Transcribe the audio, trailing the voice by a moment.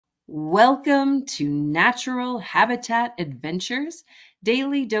Welcome to Natural Habitat Adventures,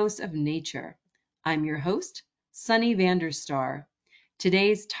 Daily Dose of Nature. I'm your host, Sunny Vanderstar.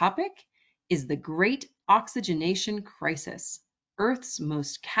 Today's topic is the Great Oxygenation Crisis, Earth's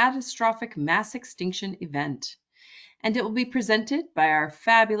most catastrophic mass extinction event. And it will be presented by our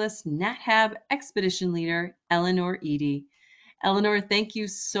fabulous NatHab expedition leader, Eleanor Edye. Eleanor, thank you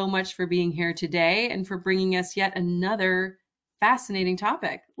so much for being here today and for bringing us yet another fascinating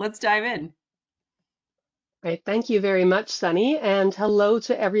topic. Let's dive in. Great. Thank you very much, Sunny, and hello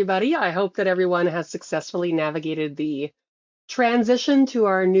to everybody. I hope that everyone has successfully navigated the transition to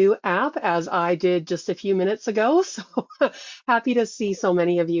our new app as I did just a few minutes ago. So happy to see so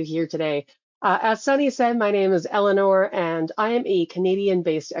many of you here today. As Sunny said, my name is Eleanor, and I am a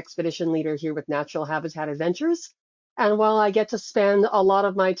Canadian-based expedition leader here with Natural Habitat Adventures. And while I get to spend a lot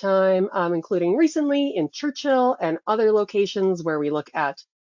of my time, including recently in Churchill and other locations where we look at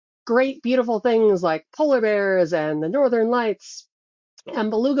great, beautiful things like polar bears and the northern lights and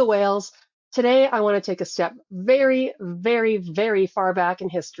beluga whales, today I want to take a step very, very, very far back in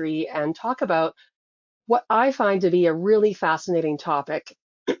history and talk about what I find to be a really fascinating topic.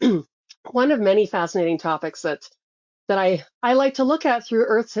 One of many fascinating topics that I like to look at through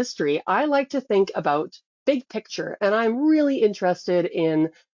Earth's history. I like to think about big picture, and I'm really interested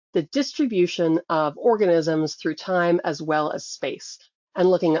in the distribution of organisms through time as well as space, and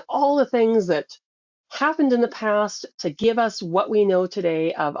looking at all the things that happened in the past to give us what we know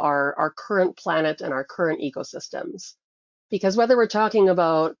today of our current planet and our current ecosystems. Because whether we're talking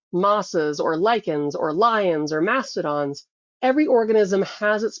about mosses or lichens or lions or mastodons, every organism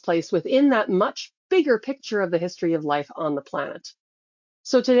has its place within that much bigger picture of the history of life on the planet.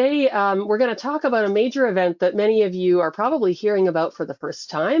 So today we're going to talk about a major event that many of you are probably hearing about for the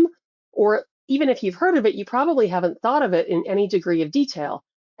first time, or even if you've heard of it, you probably haven't thought of it in any degree of detail.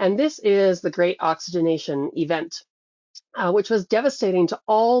 And this is the Great Oxygenation event, which was devastating to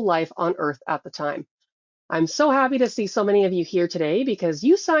all life on Earth at the time. I'm so happy to see so many of you here today because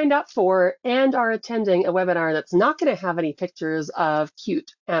you signed up for and are attending a webinar that's not going to have any pictures of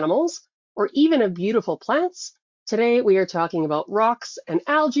cute animals or even of beautiful plants. Today we are talking about rocks and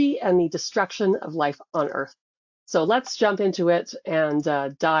algae and the destruction of life on Earth. So let's jump into it and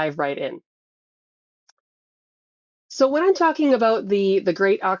dive right in. So when I'm talking about the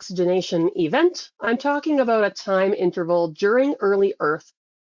Great Oxygenation event, I'm talking about a time interval during early Earth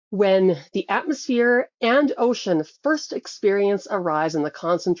when the atmosphere and ocean first experience a rise in the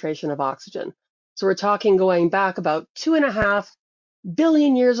concentration of oxygen. So we're talking going back about 2.5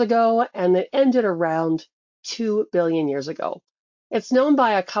 billion years ago, and it ended around 2 billion years ago. It's known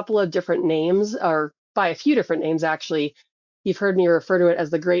by a couple of different names, or by a few different names, actually. You've heard me refer to it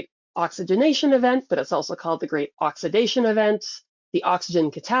as the Great Oxygenation Event, but it's also called the Great Oxidation Event, the Oxygen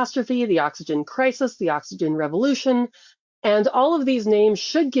Catastrophe, the Oxygen Crisis, the Oxygen Revolution. And all of these names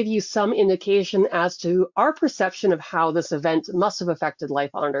should give you some indication as to our perception of how this event must have affected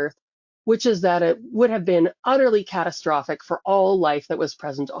life on Earth, which is that it would have been utterly catastrophic for all life that was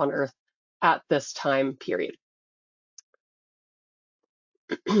present on Earth at this time period.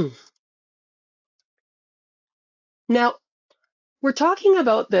 Now, we're talking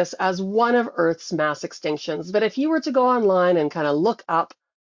about this as one of Earth's mass extinctions, but if you were to go online and kind of look up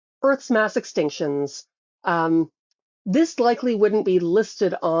Earth's mass extinctions, this likely wouldn't be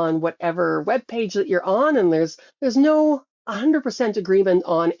listed on whatever web page that you're on, and there's no 100% agreement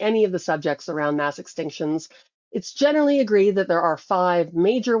on any of the subjects around mass extinctions. It's generally agreed that there are 5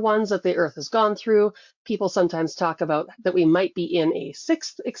 major ones that the Earth has gone through. People sometimes talk about that we might be in a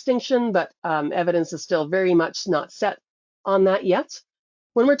 6th extinction, but evidence is still very much not set on that yet.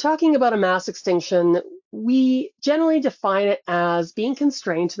 When we're talking about a mass extinction, we generally define it as being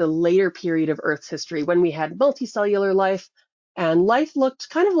constrained to the later period of Earth's history when we had multicellular life and life looked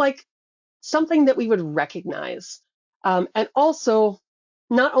kind of like something that we would recognize. And also,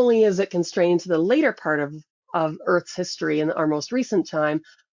 not only is it constrained to the later part of Earth's history in our most recent time,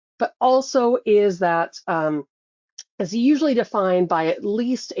 but also is that is usually defined by at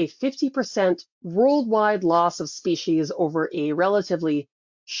least a 50% worldwide loss of species over a relatively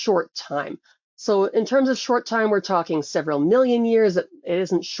short time. So in terms of short time, we're talking several million years. It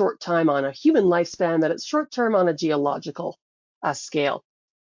isn't short time on a human lifespan, that it's short term on a geological scale.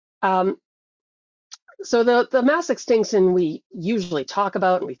 So the mass extinction we usually talk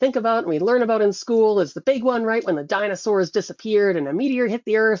about and we think about and we learn about in school is the big one, right? When the dinosaurs disappeared and a meteor hit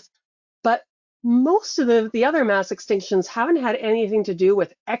the Earth. But most of the other mass extinctions haven't had anything to do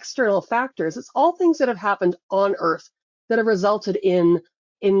with external factors. It's all things that have happened on Earth that have resulted in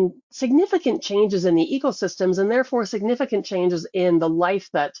significant changes in the ecosystems and therefore significant changes in the life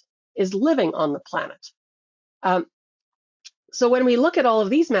that is living on the planet. So when we look at all of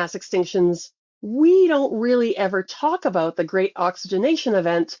these mass extinctions, we don't really ever talk about the Great Oxygenation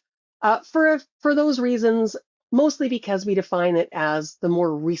event for those reasons, mostly because we define it as the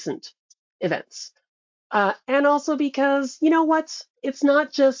more recent events. And also because, you know what, it's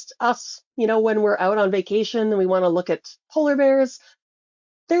not just us, when we're out on vacation and we want to look at polar bears,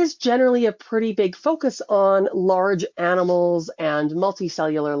 there's generally a pretty big focus on large animals and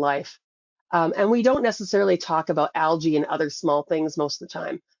multicellular life. And we don't necessarily talk about algae and other small things most of the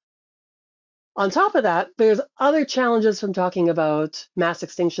time. On top of that, there's other challenges from talking about mass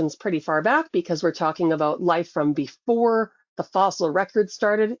extinctions pretty far back because we're talking about life from before the fossil record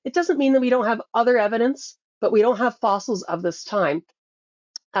started. It doesn't mean that we don't have other evidence, but we don't have fossils of this time.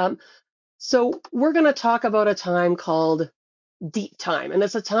 So we're going to talk about a time called deep time, and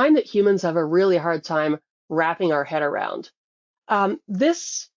it's a time that humans have a really hard time wrapping our head around.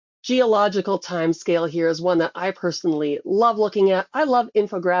 This geological time scale here is one that I personally love looking at. I love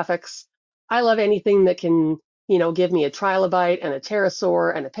infographics. I love anything that can, give me a trilobite and a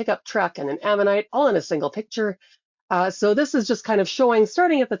pterosaur and a pickup truck and an ammonite all in a single picture. So this is just kind of showing,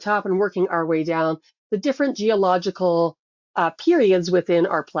 starting at the top and working our way down, the different geological periods within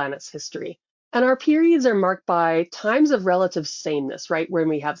our planet's history. And our periods are marked by times of relative sameness, right? When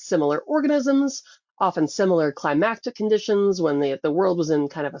we have similar organisms, often similar climatic conditions, when the world was in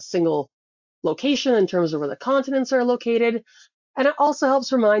kind of a single location in terms of where the continents are located. And it also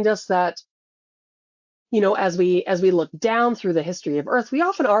helps remind us that, as we look down through the history of Earth, we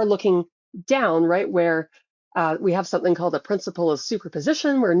often are looking down, right, where we have something called the principle of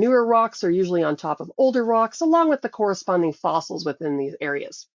superposition, where newer rocks are usually on top of older rocks, along with the corresponding fossils within these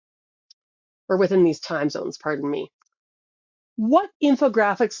areas, or within these time zones, pardon me. What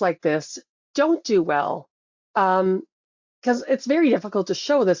infographics like this don't do well, because it's very difficult to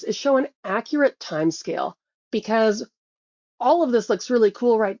show this, is show an accurate time scale, because all of this looks really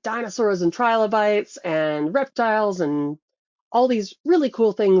cool, right? Dinosaurs and trilobites and reptiles and all these really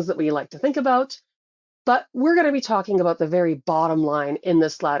cool things that we like to think about. But we're going to be talking about the very bottom line in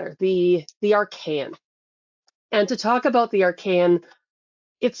this ladder, the Archean. And to talk about the Archean,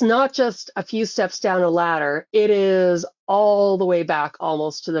 it's not just a few steps down a ladder, it is all the way back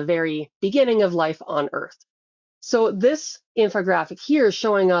almost to the very beginning of life on Earth. So this infographic here is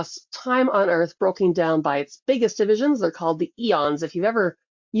showing us time on Earth broken down by its biggest divisions. They're called the eons. If you've ever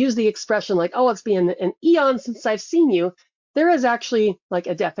used the expression like, oh, it's been an eon since I've seen you, there is actually like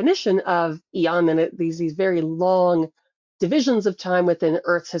a definition of eon, and these very long divisions of time within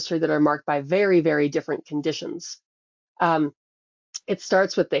Earth's history that are marked by very, very different conditions. It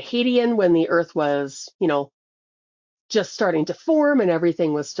starts with the Hadean, when the Earth was, just starting to form and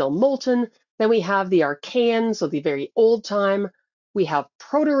everything was still molten. Then we have the Archean, so the very old time. We have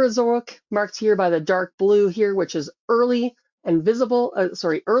Proterozoic, marked here by the dark blue here, which is early and visible,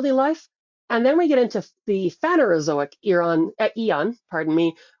 early life. And then we get into the Phanerozoic eon,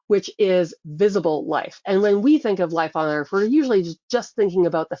 which is visible life. And when we think of life on Earth, we're usually just thinking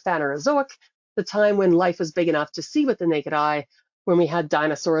about the Phanerozoic, the time when life was big enough to see with the naked eye, when we had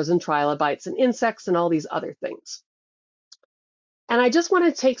dinosaurs and trilobites and insects and all these other things. And I just want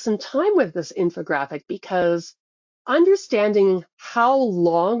to take some time with this infographic because understanding how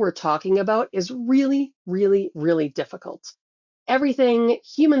long we're talking about is really, really, really difficult. Everything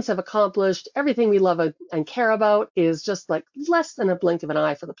humans have accomplished, everything we love and care about is just like less than a blink of an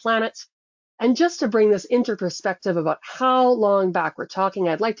eye for the planet. And just to bring this into perspective about how long back we're talking,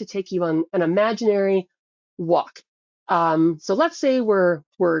 I'd like to take you on an imaginary walk. So let's say we're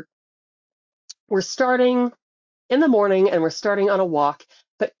starting in the morning and we're starting on a walk,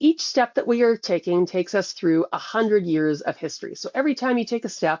 but each step that we are taking takes us through 100 years of history. So every time you take a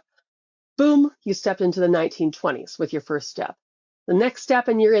step, boom, you stepped into the 1920s with your first step. The next step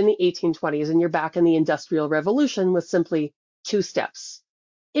and you're in the 1820s and you're back in the Industrial Revolution with simply 2 steps.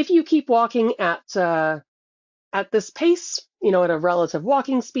 If you keep walking at this pace, at a relative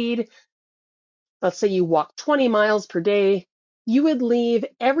walking speed, let's say you walk 20 miles per day, you would leave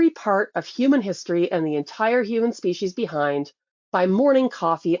every part of human history and the entire human species behind by morning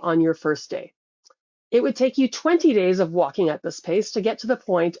coffee on your first day. It would take you 20 days of walking at this pace to get to the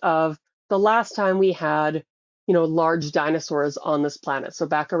point of the last time we had, large dinosaurs on this planet. So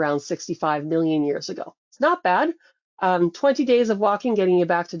back around 65 million years ago. It's not bad. 20 days of walking getting you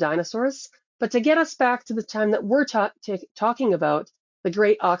back to dinosaurs. But to get us back to the time that we're talking about, the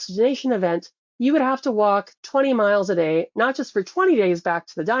Great Oxygenation event, you would have to walk 20 miles a day, not just for 20 days back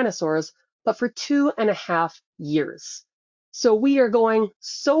to the dinosaurs, but for 2.5 years. So we are going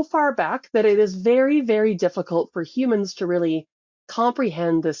so far back that it is very, very difficult for humans to really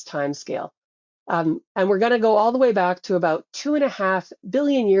comprehend this time scale. And we're going to go all the way back to about 2.5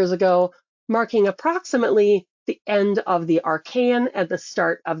 billion years ago, marking approximately the end of the Archean and the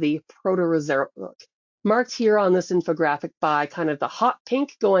start of the Proterozoic, marked here on this infographic by kind of the hot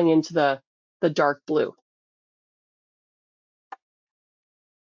pink going into the dark blue.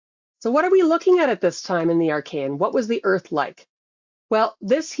 So what are we looking at this time in the Archean? What was the Earth like? Well,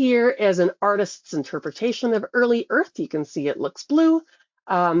 this here is an artist's interpretation of early Earth. You can see it looks blue.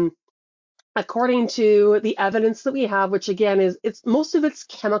 According to the evidence that we have, which again is most of it's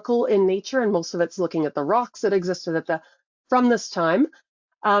chemical in nature and most of it's looking at the rocks that existed from this time.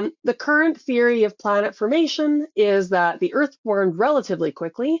 The current theory of planet formation is that the Earth formed relatively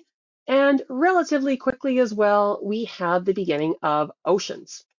quickly, and relatively quickly as well, we had the beginning of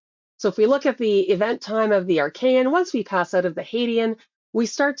oceans. So if we look at the event time of the Archean, once we pass out of the Hadean, we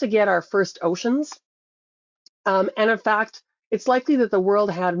start to get our first oceans. And in fact, it's likely that the world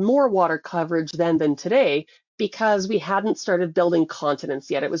had more water coverage then than today because we hadn't started building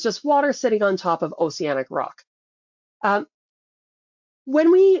continents yet. It was just water sitting on top of oceanic rock.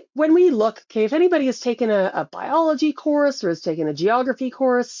 When we look, okay, if anybody has taken a biology course or has taken a geography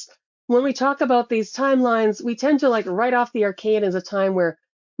course, when we talk about these timelines, we tend to like write off the Archean as a time where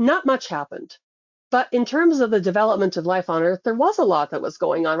not much happened. But in terms of the development of life on Earth, there was a lot that was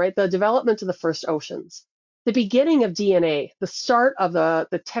going on, right? The development of the first oceans, the beginning of DNA, the start of the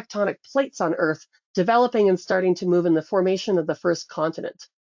tectonic plates on Earth developing and starting to move in the formation of the first continent.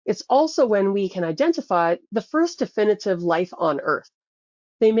 It's also when we can identify the first definitive life on Earth.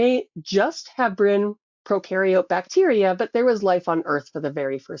 They may just have been prokaryote bacteria, but there was life on Earth for the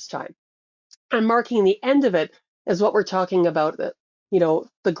very first time. And marking the end of it is what we're talking about, the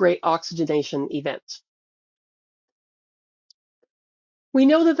great oxygenation event. We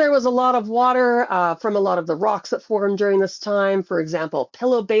know that there was a lot of water from a lot of the rocks that formed during this time. For example,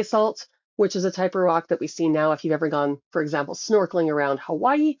 pillow basalt, which is a type of rock that we see now if you've ever gone, for example, snorkeling around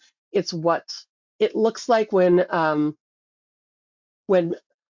Hawaii. It's what it looks like when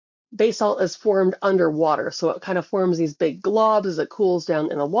basalt is formed underwater. So it kind of forms these big globs as it cools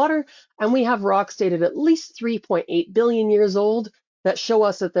down in the water. And we have rocks dated at least 3.8 billion years old that show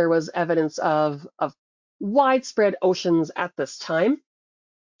us that there was evidence of widespread oceans at this time.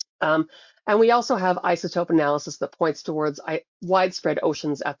 And we also have isotope analysis that points towards widespread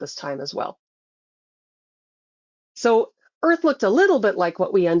oceans at this time as well. So Earth looked a little bit like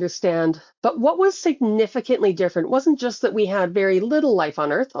what we understand, but what was significantly different wasn't just that we had very little life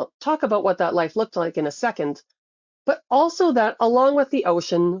on Earth. I'll talk about what that life looked like in a second, but also that along with the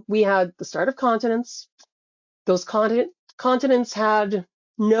ocean, we had the start of continents. Those continents had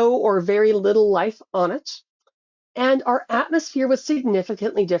no or very little life on it. And our atmosphere was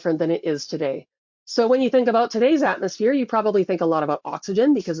significantly different than it is today. So when you think about today's atmosphere, you probably think a lot about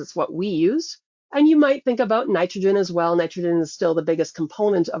oxygen because it's what we use. And you might think about nitrogen as well. Nitrogen is still the biggest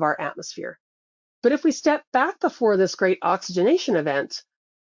component of our atmosphere. But if we step back before this great oxygenation event,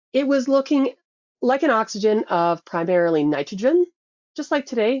 it was looking like an oxygen of primarily nitrogen, just like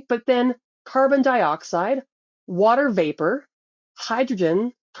today, but then carbon dioxide, water vapor,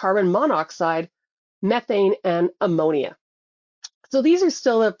 hydrogen, carbon monoxide, methane, and ammonia. So these are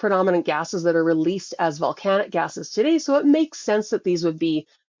still the predominant gases that are released as volcanic gases today, so it makes sense that these would be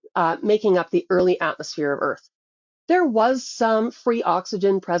making up the early atmosphere of Earth. There was some free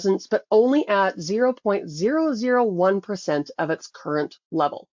oxygen presence, but only at 0.001% of its current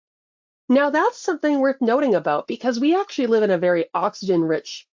level. Now that's something worth noting about because we actually live in a very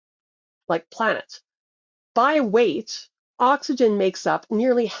oxygen-rich planet. By weight, oxygen makes up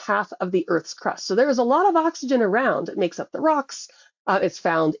nearly half of the Earth's crust. So there is a lot of oxygen around. It makes up the rocks. It's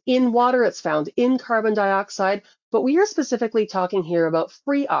found in water. It's found in carbon dioxide. But we are specifically talking here about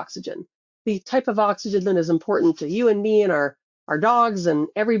free oxygen, the type of oxygen that is important to you and me and our dogs and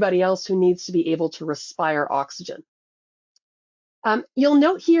everybody else who needs to be able to respire oxygen. You'll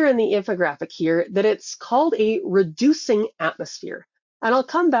note here in the infographic here that it's called a reducing atmosphere. And I'll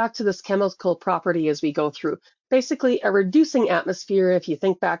come back to this chemical property as we go through. Basically, a reducing atmosphere, if you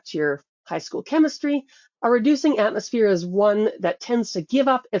think back to your high school chemistry, a reducing atmosphere is one that tends to give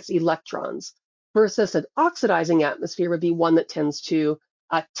up its electrons, versus an oxidizing atmosphere would be one that tends to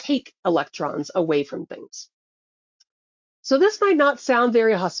take electrons away from things. So this might not sound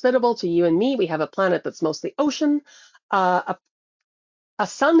very hospitable to you and me. We have a planet that's mostly ocean, a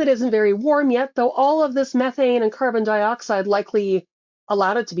sun that isn't very warm yet, though all of this methane and carbon dioxide likely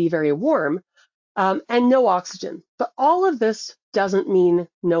allowed it to be very warm, and no oxygen. But all of this doesn't mean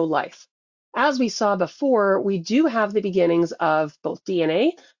no life. As we saw before, we do have the beginnings of both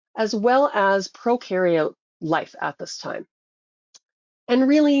DNA as well as prokaryote life at this time. And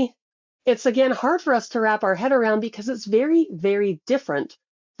really, it's again hard for us to wrap our head around because it's very, very different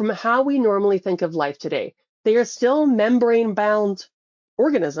from how we normally think of life today. They are still membrane-bound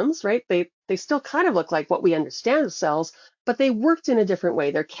organisms, right? They still kind of look like what we understand as cells, but they worked in a different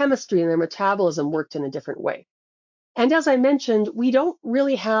way. Their chemistry and their metabolism worked in a different way. And as I mentioned, we don't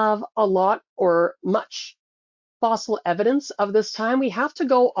really have a lot or much fossil evidence of this time. We have to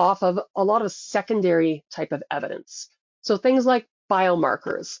go off of a lot of secondary type of evidence. So things like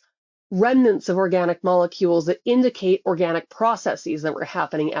biomarkers, remnants of organic molecules that indicate organic processes that were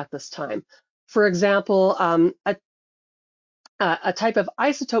happening at this time. For example, a type of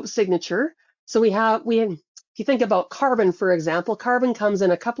isotope signature. So if you think about carbon, for example, carbon comes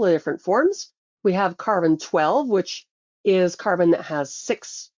in a couple of different forms. We have carbon 12, which is carbon that has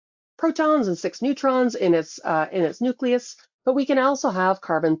 6 protons and 6 neutrons in its nucleus. But we can also have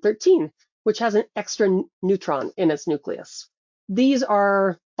carbon 13, which has an extra neutron in its nucleus. These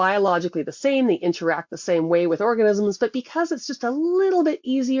are biologically the same. They interact the same way with organisms, but because it's just a little bit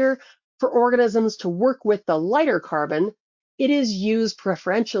easier for organisms to work with the lighter carbon, it is used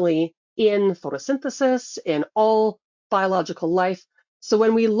preferentially in photosynthesis, in all biological life. So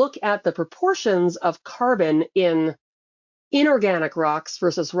when we look at the proportions of carbon in inorganic rocks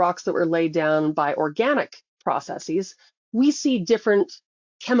versus rocks that were laid down by organic processes, we see different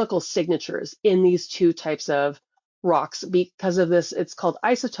chemical signatures in these two types of rocks. Because of this, it's called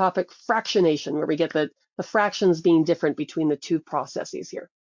isotopic fractionation, where we get the fractions being different between the two processes here.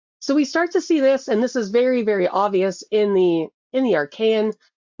 So we start to see this, and this is very, very obvious in the Archean.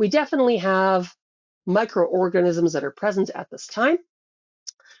 We definitely have microorganisms that are present at this time.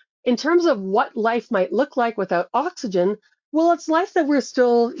 In terms of what life might look like without oxygen, well, it's life that we're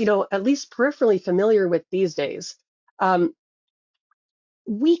still, at least peripherally familiar with these days.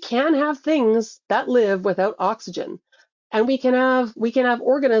 We can have things that live without oxygen, and we can have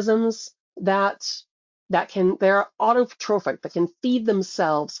organisms they're autotrophic, that can feed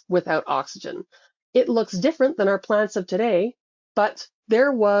themselves without oxygen. It looks different than our plants of today, but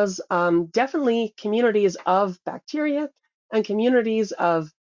there was definitely communities of bacteria and communities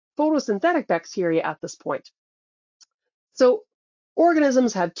of photosynthetic bacteria at this point. So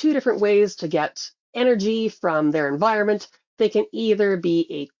organisms have two different ways to get energy from their environment. They can either be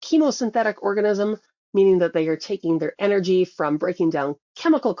a chemosynthetic organism, meaning that they are taking their energy from breaking down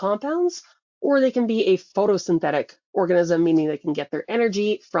chemical compounds, or they can be a photosynthetic organism, meaning they can get their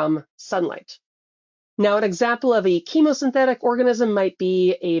energy from sunlight. Now, an example of a chemosynthetic organism might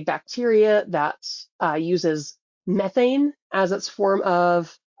be a bacteria that uses methane as its form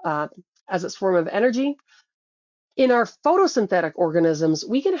of energy. In our photosynthetic organisms,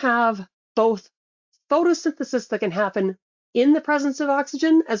 we can have both photosynthesis that can happen in the presence of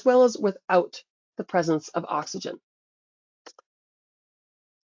oxygen as well as without the presence of oxygen.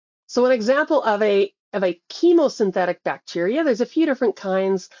 So an example of a chemosynthetic bacteria, there's a few different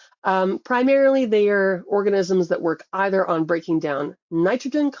kinds. Primarily, they are organisms that work either on breaking down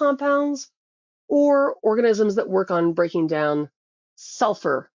nitrogen compounds or organisms that work on breaking down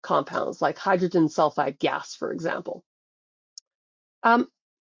sulfur compounds, like hydrogen sulfide gas, for example.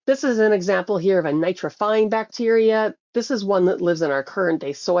 This is an example here of a nitrifying bacteria. This is one that lives in our current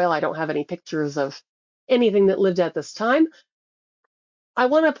day soil. I don't have any pictures of anything that lived at this time. I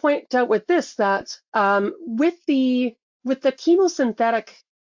want to point out with this that with the chemosynthetic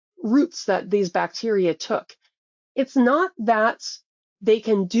routes that these bacteria took, it's not that they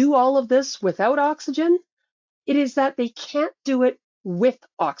can do all of this without oxygen. It is that they can't do it with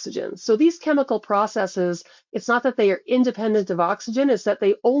oxygen. So these chemical processes, it's not that they are independent of oxygen, it's that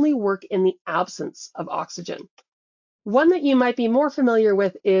they only work in the absence of oxygen. One that you might be more familiar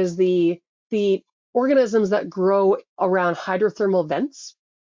with is the organisms that grow around hydrothermal vents.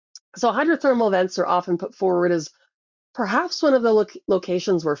 So hydrothermal vents are often put forward as perhaps one of the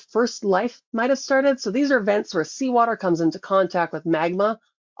locations where first life might have started. So these are vents where seawater comes into contact with magma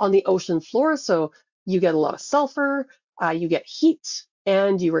on the ocean floor. So you get a lot of sulfur, you get heat,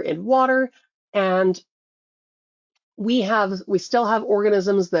 and you are in water. And we still have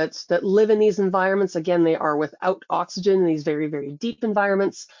organisms that live in these environments. Again, they are without oxygen in these very, very deep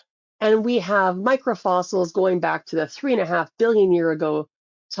environments. And we have microfossils going back to the 3.5 billion year ago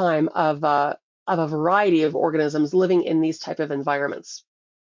time of a variety of organisms living in these type of environments.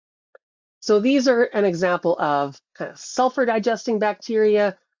 So these are an example of kind of sulfur digesting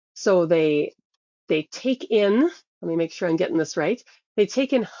bacteria. So they take in, let me make sure I'm getting this right, they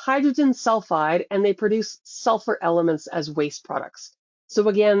take in hydrogen sulfide and they produce sulfur elements as waste products. So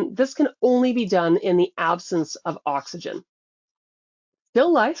again, this can only be done in the absence of oxygen.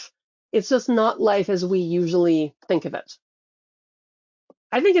 Still life, it's just not life as we usually think of it.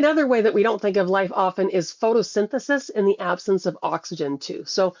 I think another way that we don't think of life often is photosynthesis in the absence of oxygen too.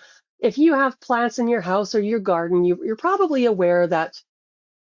 So if you have plants in your house or your garden, you're probably aware that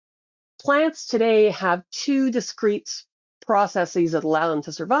plants today have two discrete processes that allow them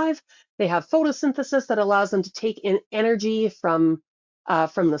to survive. They have photosynthesis that allows them to take in energy from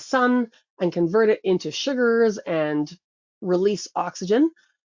the sun and convert it into sugars and release oxygen.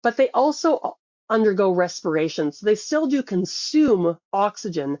 But they also undergo respiration. So they still do consume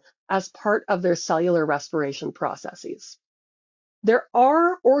oxygen as part of their cellular respiration processes. There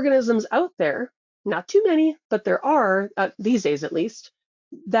are organisms out there, not too many, but there are, these days at least,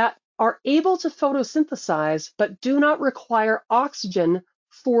 that are able to photosynthesize but do not require oxygen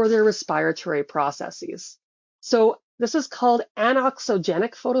for their respiratory processes. So this is called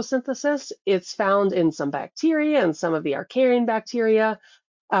anoxygenic photosynthesis. It's found in some bacteria and some of the archaean bacteria,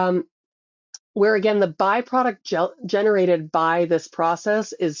 where again, the byproduct generated by this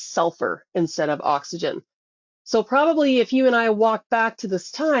process is sulfur instead of oxygen. So probably if you and I walk back to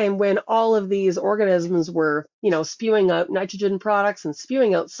this time when all of these organisms were, spewing out nitrogen products and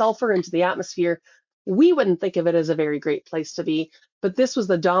spewing out sulfur into the atmosphere, we wouldn't think of it as a very great place to be. But this was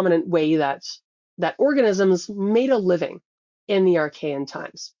the dominant way that organisms made a living in the Archean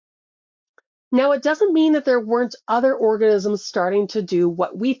times. Now, it doesn't mean that there weren't other organisms starting to do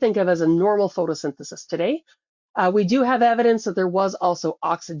what we think of as a normal photosynthesis today. We do have evidence that there was also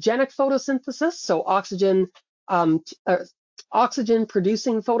oxygenic photosynthesis, so oxygen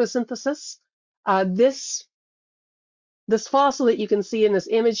producing photosynthesis. This fossil that you can see in this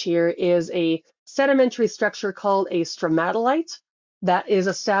image here is a sedimentary structure called a stromatolite that is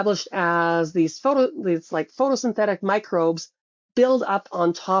established as these like photosynthetic microbes build up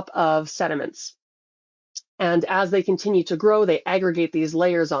on top of sediments. And as they continue to grow, they aggregate these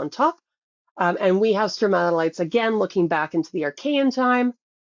layers on top. And we have stromatolites, again, looking back into the Archean time.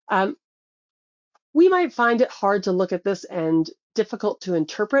 We might find it hard to look at this and difficult to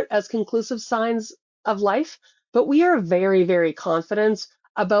interpret as conclusive signs of life, but we are very, very confident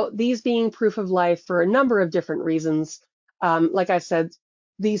about these being proof of life for a number of different reasons. Like I said,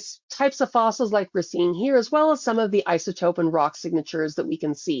 these types of fossils like we're seeing here, as well as some of the isotope and rock signatures that we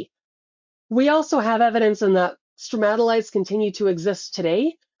can see. We also have evidence in that stromatolites continue to exist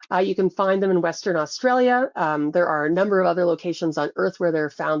today. You can find them in Western Australia. There are a number of other locations on Earth where they're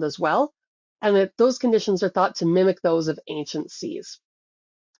found as well, and that those conditions are thought to mimic those of ancient seas.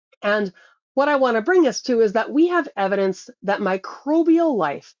 And what I want to bring us to is that we have evidence that microbial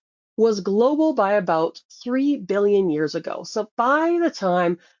life was global by about 3 billion years ago. So by the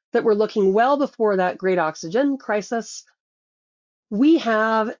time that we're looking well before that great oxygen crisis, we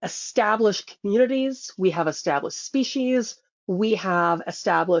have established communities, we have established species, we have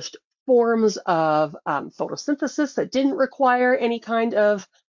established forms of photosynthesis that didn't require any kind of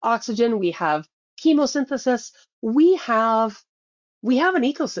oxygen. We have chemosynthesis. We have an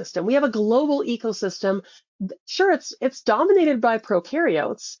ecosystem. We have a global ecosystem. Sure, it's dominated by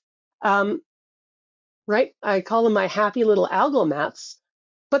prokaryotes, right? I call them my happy little algal mats.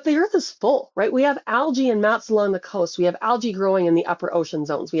 But the Earth is full, right? We have algae and mats along the coast. We have algae growing in the upper ocean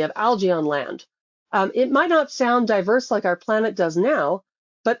zones. We have algae on land. It might not sound diverse like our planet does now,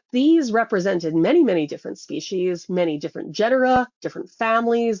 but these represented many, many different species, many different genera, different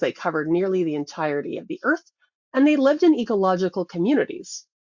families. They covered nearly the entirety of the Earth, and they lived in ecological communities.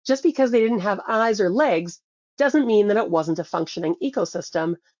 Just because they didn't have eyes or legs doesn't mean that it wasn't a functioning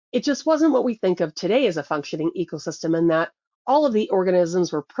ecosystem. It just wasn't what we think of today as a functioning ecosystem, in that all of the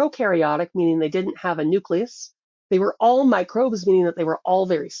organisms were prokaryotic, meaning they didn't have a nucleus. They were all microbes, meaning that they were all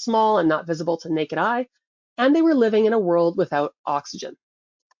very small and not visible to naked eye. And they were living in a world without oxygen.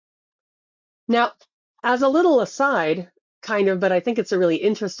 Now, as a little aside, kind of, but I think it's a really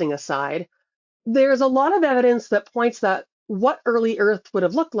interesting aside, there's a lot of evidence that points that what early Earth would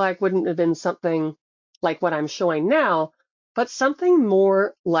have looked like wouldn't have been something like what I'm showing now, but something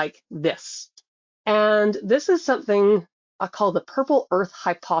more like this. And this is something called the purple Earth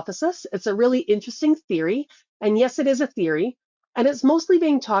hypothesis. It's a really interesting theory. And yes, it is a theory. And it's mostly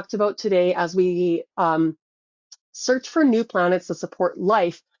being talked about today as we search for new planets to support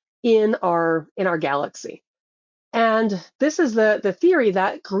life in our galaxy. And this is the theory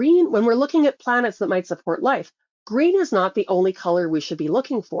that green, when we're looking at planets that might support life, green is not the only color we should be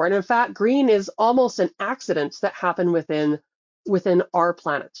looking for. And in fact, green is almost an accident that happened within our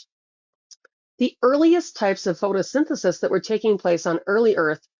planet. The earliest types of photosynthesis that were taking place on early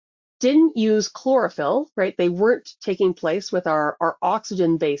Earth didn't use chlorophyll, right? They weren't taking place with our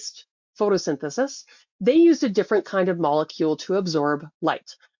oxygen-based photosynthesis. They used a different kind of molecule to absorb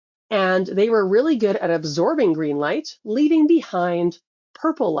light. And they were really good at absorbing green light, leaving behind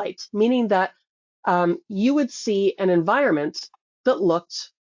purple light, meaning that you would see an environment that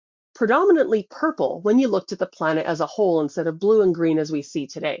looked predominantly purple when you looked at the planet as a whole instead of blue and green as we see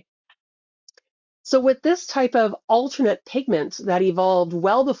today. So with this type of alternate pigment that evolved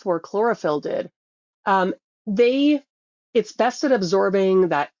well before chlorophyll did, um, it's best at absorbing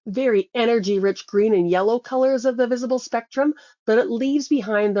that very energy-rich green and yellow colors of the visible spectrum, but it leaves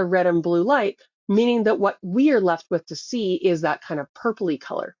behind the red and blue light, meaning that what we are left with to see is that kind of purpley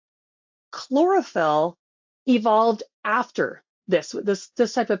color. Chlorophyll evolved after this.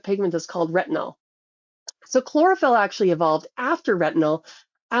 This type of pigment is called retinol. So chlorophyll actually evolved after retinol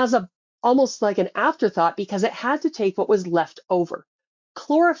as almost like an afterthought because it had to take what was left over.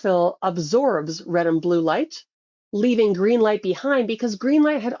 Chlorophyll absorbs red and blue light, leaving green light behind because green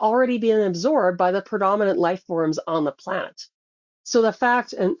light had already been absorbed by the predominant life forms on the planet. So the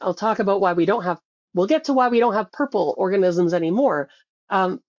fact, and I'll talk about why we'll get to why we don't have purple organisms anymore,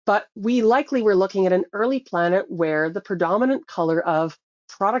 but we likely were looking at an early planet where the predominant color of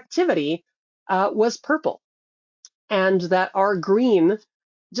productivity was purple, and that our green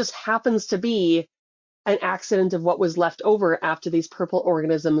just happens to be an accident of what was left over after these purple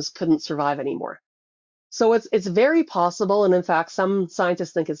organisms couldn't survive anymore. So it's very possible, and in fact, some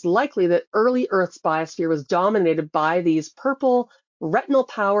scientists think it's likely that early Earth's biosphere was dominated by these purple,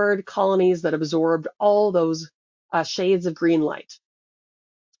 retinal-powered colonies that absorbed all those shades of green light.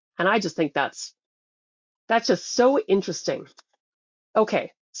 And I just think that's just so interesting.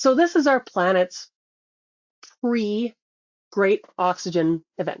 Okay, so this is our planet's pre-Great Oxygen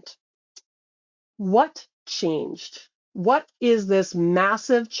event. What changed? What is this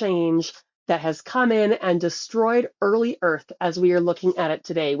massive change that has come in and destroyed early Earth as we are looking at it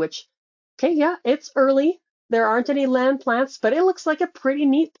today? Which, okay, yeah, it's early. There aren't any land plants, but it looks like a pretty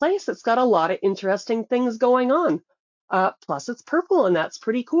neat place. It's got a lot of interesting things going on. Plus, it's purple, and that's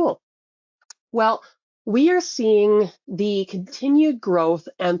pretty cool. Well, we are seeing the continued growth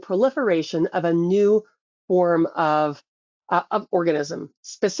and proliferation of a new form of organism,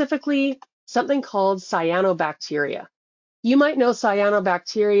 specifically something called cyanobacteria. You might know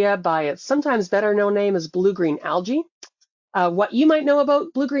cyanobacteria by its sometimes better known name as blue-green algae. What you might know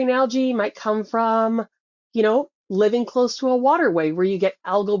about blue-green algae might come from, living close to a waterway where you get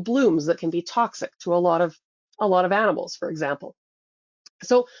algal blooms that can be toxic to a lot of animals, for example.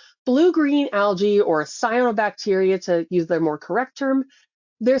 So blue-green algae, or cyanobacteria to use their more correct term,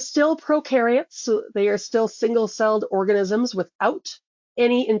 they're still prokaryotes, so they are still single-celled organisms without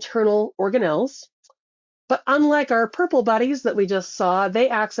any internal organelles. But unlike our purple buddies that we just saw, they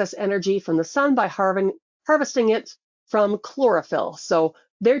access energy from the sun by harvesting it from chlorophyll. So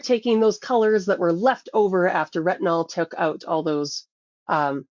they're taking those colors that were left over after retinol took out all the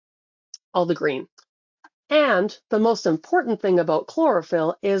green. And the most important thing about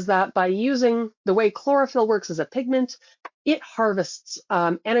chlorophyll is that by using the way chlorophyll works as a pigment, it harvests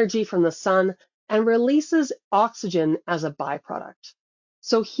energy from the sun and releases oxygen as a byproduct.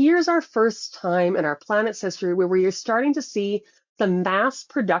 So here's our first time in our planet's history where we are starting to see the mass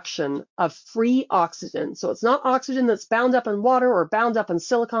production of free oxygen. So it's not oxygen that's bound up in water or bound up in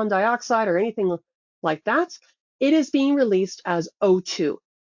silicon dioxide or anything like that. It is being released as O2.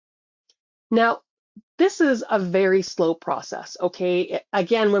 Now, this is a very slow process, okay?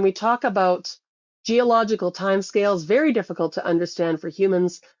 Again, when we talk about geological timescales, very difficult to understand for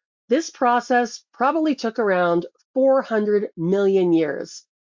humans. This process probably took around 400 million years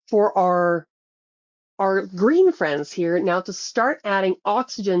for our green friends here now to start adding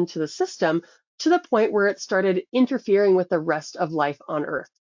oxygen to the system to the point where it started interfering with the rest of life on Earth.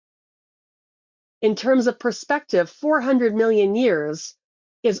 In terms of perspective, 400 million years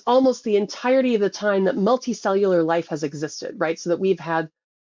is almost the entirety of the time that multicellular life has existed, right? So that we've had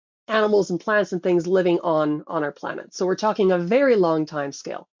animals and plants and things living on our planet. So we're talking a very long time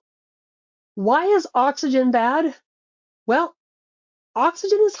scale. Why is oxygen bad? Well,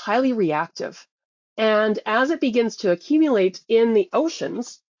 oxygen is highly reactive. And as it begins to accumulate in the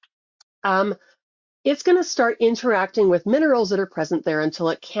oceans, it's going to start interacting with minerals that are present there until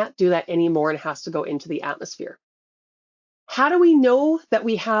it can't do that anymore and has to go into the atmosphere. How do we know that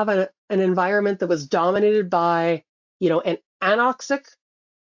we have an environment that was dominated by, an anoxic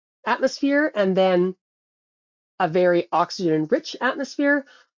atmosphere and then a very oxygen-rich atmosphere?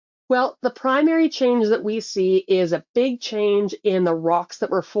 Well, the primary change that we see is a big change in the rocks that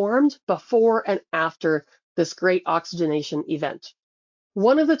were formed before and after this great oxygenation event.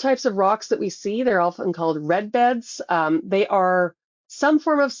 One of the types of rocks that we see, they're often called red beds. They are some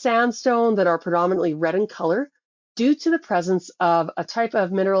form of sandstone that are predominantly red in color due to the presence of a type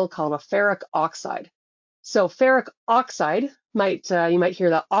of mineral called a ferric oxide. So ferric oxide you might hear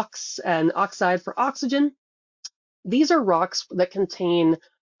the ox and oxide for oxygen. These are rocks that contain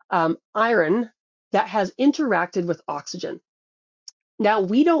iron that has interacted with oxygen. Now,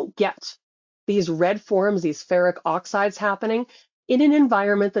 we don't get these red forms, these ferric oxides happening in an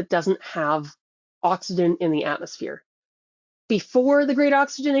environment that doesn't have oxygen in the atmosphere. Before the Great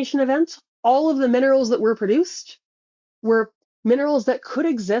Oxygenation Event, all of the minerals that were produced were minerals that could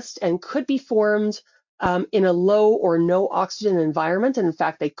exist and could be formed in a low or no oxygen environment. And in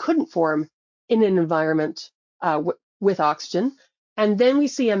fact, they couldn't form in an environment with oxygen. And then we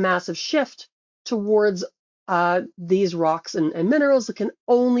see a massive shift towards these rocks and minerals that can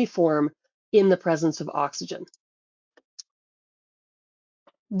only form in the presence of oxygen.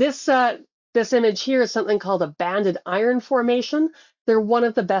 This image here is something called a banded iron formation. They're one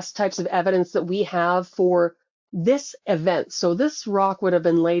of the best types of evidence that we have for this event. So this rock would have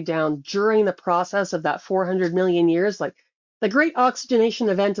been laid down during the process of that 400 million years. Like the Great Oxygenation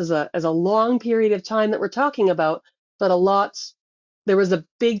Event is a long period of time that we're talking about, but there was a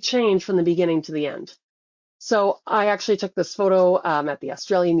big change from the beginning to the end. So I actually took this photo at the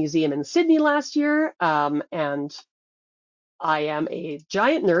Australian Museum in Sydney last year, and I am a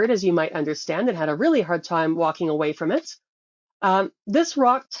giant nerd, as you might understand, and had a really hard time walking away from it. This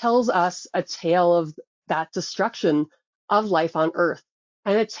rock tells us a tale of that destruction of life on Earth,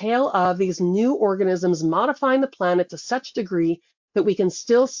 and a tale of these new organisms modifying the planet to such degree that we can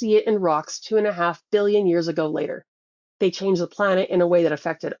still see it in rocks 2.5 billion years ago later. They changed the planet in a way that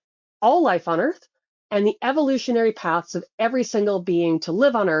affected all life on Earth and the evolutionary paths of every single being to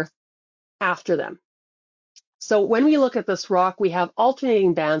live on Earth after them. So when we look at this rock, we have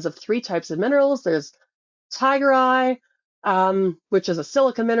alternating bands of 3 types of minerals. There's tiger eye, which is a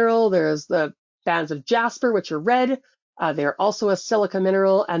silica mineral. There's the bands of jasper, which are red. They're also a silica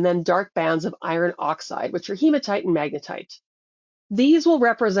mineral, and then dark bands of iron oxide, which are hematite and magnetite. These will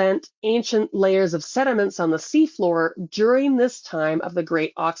represent ancient layers of sediments on the seafloor during this time of the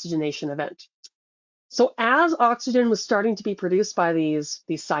Great Oxygenation Event. So as oxygen was starting to be produced by these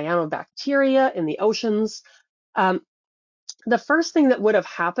cyanobacteria in the oceans, the first thing that would have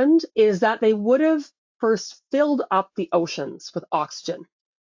happened is that they would have first filled up the oceans with oxygen.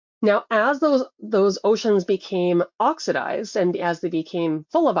 Now, as those oceans became oxidized and as they became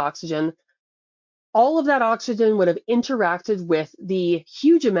full of oxygen, all of that oxygen would have interacted with the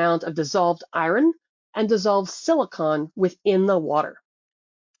huge amount of dissolved iron and dissolved silicon within the water.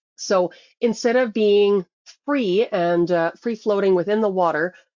 So instead of being free and free floating within the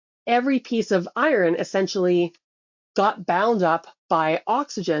water, every piece of iron essentially got bound up by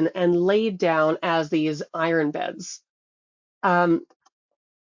oxygen and laid down as these iron beds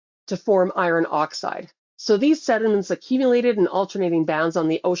to form iron oxide. So these sediments accumulated in alternating bands on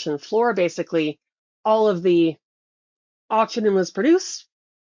the ocean floor. Basically, all of the oxygen was produced,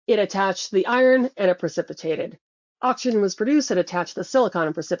 it attached the iron, and it precipitated. Oxygen was produced, it attached the silicon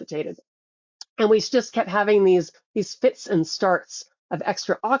and precipitated. And we just kept having these fits and starts of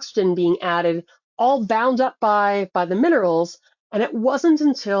extra oxygen being added, all bound up by the minerals. And it wasn't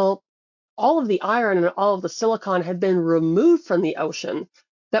until all of the iron and all of the silicon had been removed from the ocean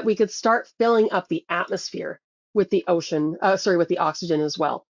that we could start filling up the atmosphere with the with the oxygen as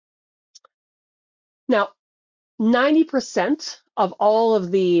well. Now, 90% of all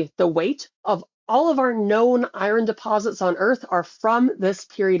of the weight of all of our known iron deposits on Earth are from this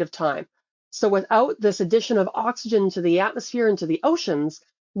period of time. So without this addition of oxygen to the atmosphere and to the oceans,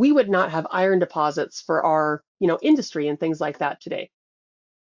 we would not have iron deposits for our, industry and things like that today.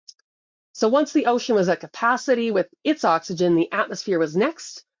 So once the ocean was at capacity with its oxygen, the atmosphere was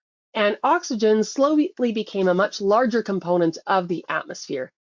next, and oxygen slowly became a much larger component of the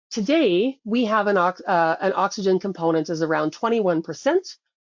atmosphere. Today, we have an oxygen component is around 21%.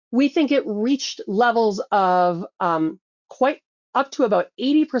 We think it reached levels of quite up to about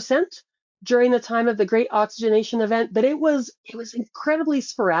 80% during the time of the Great Oxygenation Event, but it was incredibly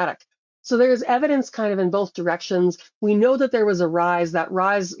sporadic. So there's evidence kind of in both directions. We know that there was a rise. That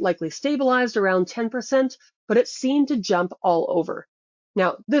rise likely stabilized around 10%, but it seemed to jump all over.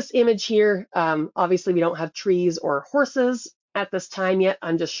 Now, this image here, obviously we don't have trees or horses at this time yet.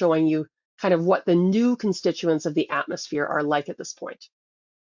 I'm just showing you kind of what the new constituents of the atmosphere are like at this point.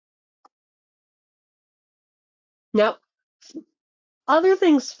 Now, other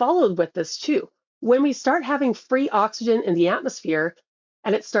things followed with this too. When we start having free oxygen in the atmosphere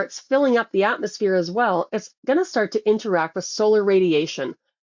and it starts filling up the atmosphere as well, it's going to start to interact with solar radiation.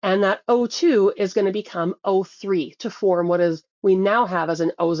 And that O2 is going to become O3 to form what we now have as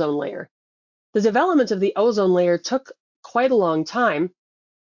an ozone layer. The development of the ozone layer took quite a long time.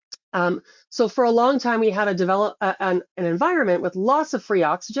 So for a long time, we had to develop an environment with lots of free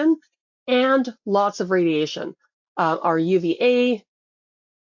oxygen and lots of radiation. Our UVA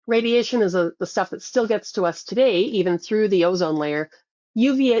radiation is the stuff that still gets to us today, even through the ozone layer.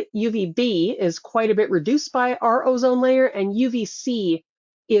 UVB is quite a bit reduced by our ozone layer, and UVC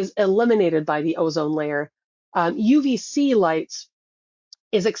is eliminated by the ozone layer. UVC light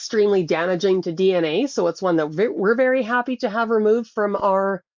is extremely damaging to DNA, so it's one that we're very happy to have removed from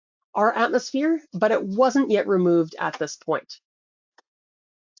our atmosphere, but it wasn't yet removed at this point.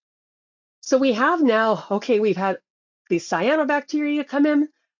 So we have now, okay, we've had these cyanobacteria come in.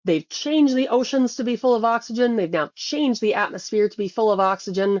 They've changed the oceans to be full of oxygen. They've now changed the atmosphere to be full of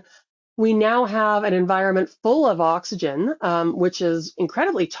oxygen. We now have an environment full of oxygen, which is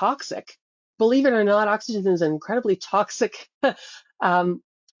incredibly toxic. Believe it or not, oxygen is an incredibly toxic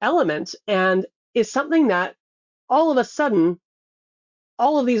element, and is something that all of a sudden,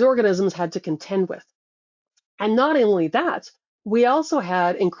 all of these organisms had to contend with. And not only that, we also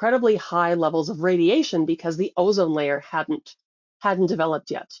had incredibly high levels of radiation because the ozone layer hadn't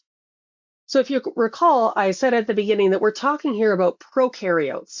developed yet. So if you recall, I said at the beginning that we're talking here about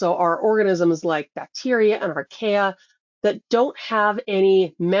prokaryotes, so our organisms like bacteria and archaea that don't have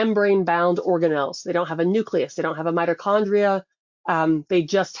any membrane-bound organelles. They don't have a nucleus, they don't have a mitochondria, they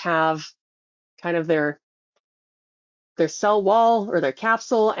just have kind of their cell wall or their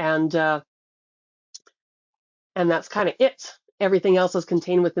capsule, and that's kind of it. Everything else is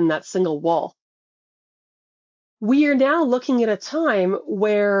contained within that single wall. We are now looking at a time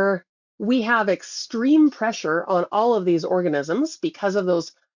where we have extreme pressure on all of these organisms because of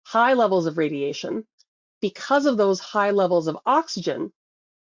those high levels of radiation, because of those high levels of oxygen.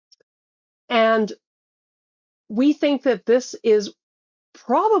 And we think that this is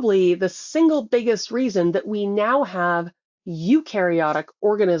probably the single biggest reason that we now have eukaryotic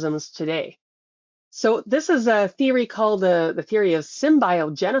organisms today. So this is a theory called the theory of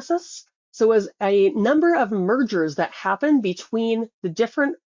symbiogenesis. So it was a number of mergers that happened between the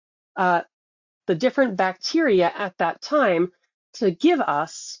different bacteria at that time to give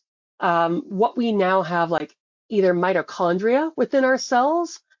us what we now have, like either mitochondria within our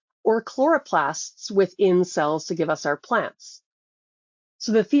cells or chloroplasts within cells to give us our plants.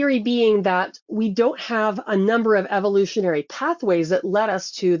 So the theory being that we don't have a number of evolutionary pathways that led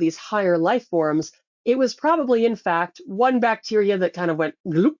us to these higher life forms. It was probably, in fact, one bacteria that kind of went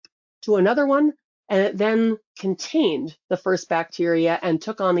gloop to another one, and it then contained the first bacteria and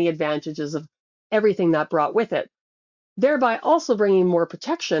took on the advantages of everything that brought with it, thereby also bringing more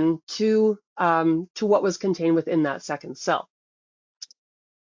protection to what was contained within that second cell.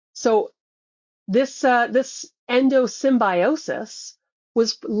 So this endosymbiosis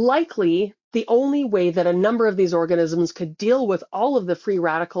was likely the only way that a number of these organisms could deal with all of the free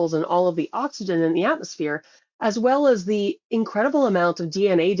radicals and all of the oxygen in the atmosphere, as well as the incredible amount of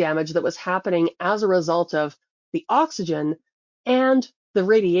DNA damage that was happening as a result of the oxygen and the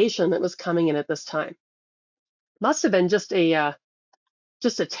radiation that was coming in at this time. Must have been just a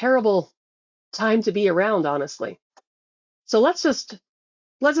terrible time to be around, honestly. So let's just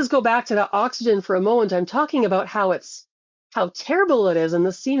go back to the oxygen for a moment. I'm talking about how terrible it is, and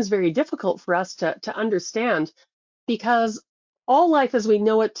this seems very difficult for us to understand, because all life as we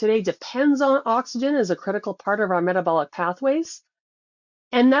know it today depends on oxygen as a critical part of our metabolic pathways.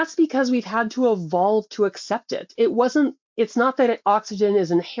 And that's because we've had to evolve to accept it. It's not that oxygen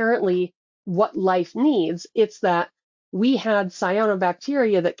is inherently what life needs, it's that we had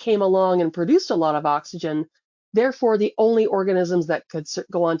cyanobacteria that came along and produced a lot of oxygen. Therefore, the only organisms that could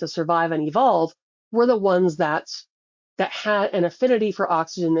go on to survive and evolve were the ones that had an affinity for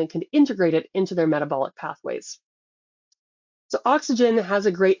oxygen and could integrate it into their metabolic pathways. So oxygen has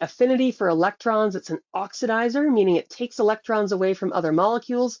a great affinity for electrons. It's an oxidizer, meaning it takes electrons away from other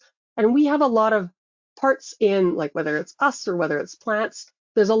molecules. And we have a lot of parts in, like whether it's us or whether it's plants,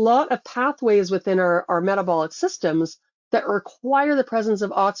 there's a lot of pathways within our metabolic systems that require the presence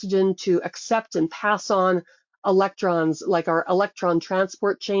of oxygen to accept and pass on electrons, like our electron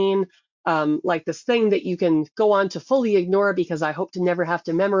transport chain, like this thing that you can go on to fully ignore because I hope to never have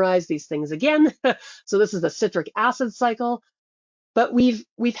to memorize these things again. So this is the citric acid cycle. But we've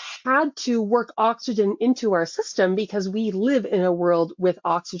had to work oxygen into our system because we live in a world with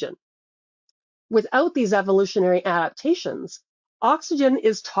oxygen. Without these evolutionary adaptations, oxygen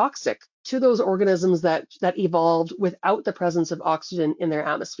is toxic to those organisms that evolved without the presence of oxygen in their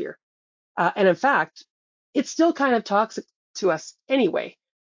atmosphere. And in fact, it's still kind of toxic to us anyway.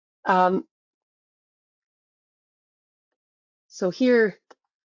 So here,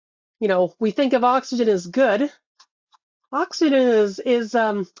 we think of oxygen as good, Oxygen is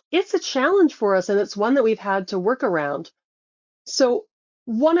it's a challenge for us, and it's one that we've had to work around. So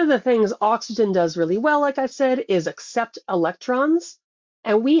one of the things oxygen does really well, like I said, is accept electrons.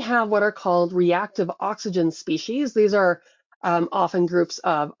 And we have what are called reactive oxygen species. These are often groups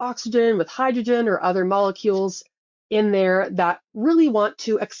of oxygen with hydrogen or other molecules in there that really want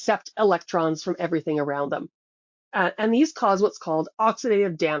to accept electrons from everything around them. And these cause what's called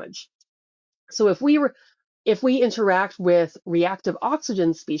oxidative damage. So if we interact with reactive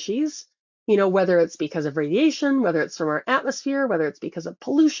oxygen species, whether it's because of radiation, whether it's from our atmosphere, whether it's because of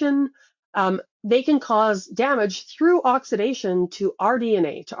pollution, they can cause damage through oxidation to our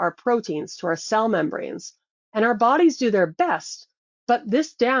DNA, to our proteins, to our cell membranes. And our bodies do their best, but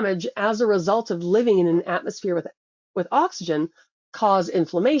this damage as a result of living in an atmosphere with oxygen cause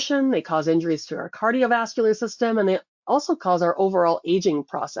inflammation, they cause injuries to our cardiovascular system, and they also cause our overall aging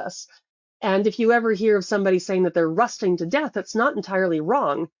process. And if you ever hear of somebody saying that they're rusting to death, it's not entirely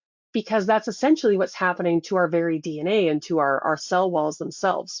wrong, because that's essentially what's happening to our very DNA and to our cell walls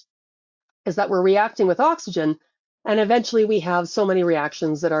themselves, is that we're reacting with oxygen, and eventually we have so many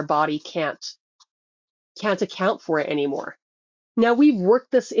reactions that our body can't account for it anymore. Now, we've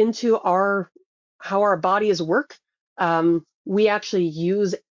worked this into how our bodies work. We actually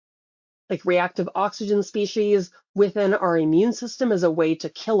use like reactive oxygen species within our immune system as a way to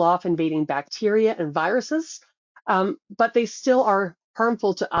kill off invading bacteria and viruses, but they still are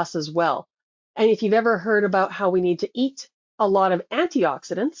harmful to us as well. And if you've ever heard about how we need to eat a lot of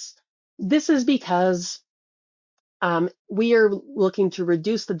antioxidants, this is because we are looking to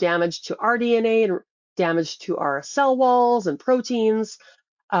reduce the damage to our DNA and damage to our cell walls and proteins.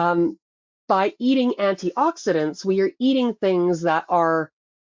 By eating antioxidants, we are eating things that are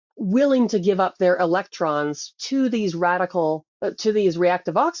willing to give up their electrons to these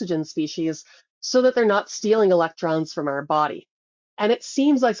reactive oxygen species so that they're not stealing electrons from our body. And it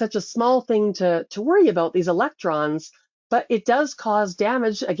seems like such a small thing to worry about, these electrons, but it does cause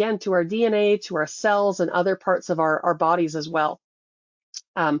damage, again, to our DNA, to our cells, and other parts of our bodies as well.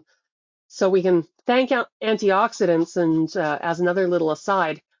 So we can thank antioxidants, and as another little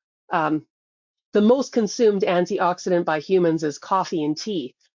aside, the most consumed antioxidant by humans is coffee and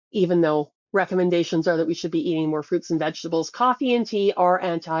tea, even though recommendations are that we should be eating more fruits and vegetables. Coffee and tea are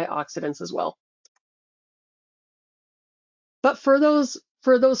antioxidants as well. But for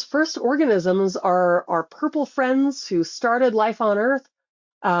those first organisms, our purple friends who started life on Earth,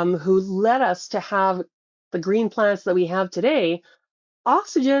 who led us to have the green plants that we have today,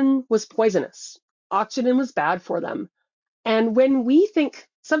 oxygen was poisonous. Oxygen was bad for them. And when we think,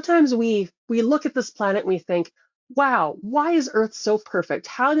 sometimes we look at this planet and we think, wow, why is Earth so perfect?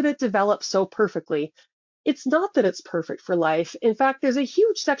 How did it develop so perfectly? It's not that it's perfect for life. In fact, there's a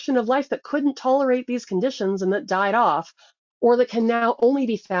huge section of life that couldn't tolerate these conditions and that died off, or that can now only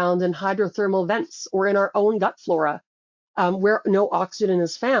be found in hydrothermal vents or in our own gut flora, where no oxygen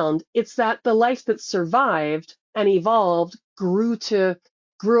is found. It's that the life that survived and evolved grew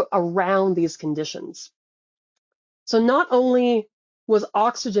around these conditions. So not only was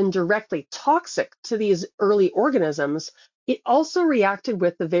oxygen directly toxic to these early organisms, it also reacted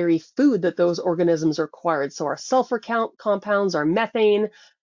with the very food that those organisms required. So our sulfur compounds, our methane,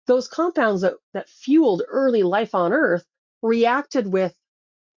 those compounds that fueled early life on Earth reacted with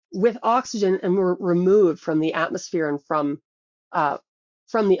oxygen and were removed from the atmosphere and from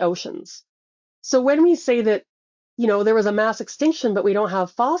the oceans. So when we say that, there was a mass extinction, but we don't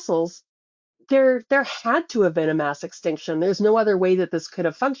have fossils, there had to have been a mass extinction. There's no other way that this could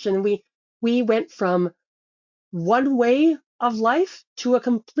have functioned. We went from one way of life to a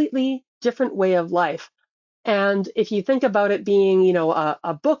completely different way of life. And if you think about it being,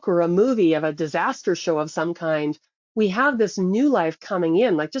 a book or a movie of a disaster show of some kind, we have this new life coming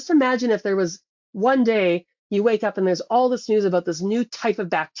in. Like, just imagine if there was one day you wake up and there's all this news about this new type of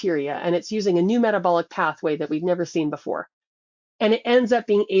bacteria, and it's using a new metabolic pathway that we've never seen before. And it ends up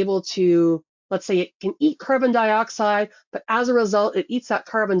being able to, let's say it can eat carbon dioxide, but as a result, it eats that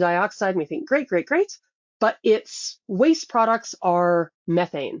carbon dioxide and we think, great, great, great. But its waste products are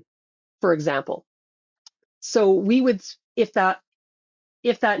methane, for example. So we would, if that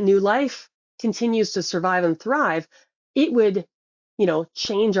new life continues to survive and thrive, it would,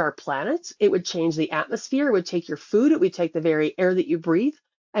 change our planet. It would change the atmosphere. It would take your food. It would take the very air that you breathe,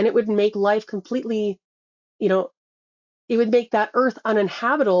 and it would make life completely, it would make that Earth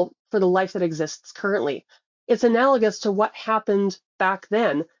uninhabitable for the life that exists currently. It's analogous to what happened back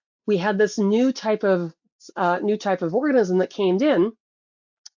then. We had this new type of organism that came in,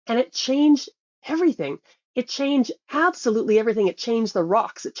 and it changed everything. It changed absolutely everything. It changed the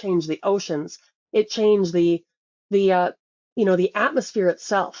rocks. It changed the oceans. It changed the the atmosphere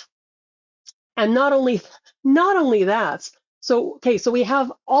itself. And not only that, so we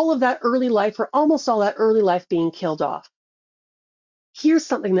have all of that early life, or almost all that early life, being killed off. Here's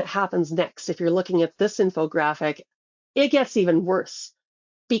something that happens next. If you're looking at this infographic, it gets even worse,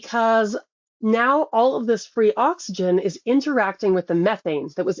 because now all of this free oxygen is interacting with the methane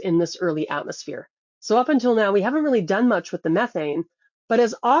that was in this early atmosphere. So up until now, we haven't really done much with the methane, but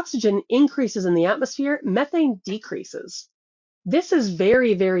as oxygen increases in the atmosphere, methane decreases. This is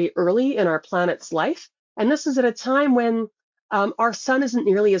very, very early in our planet's life, and this is at a time when our sun isn't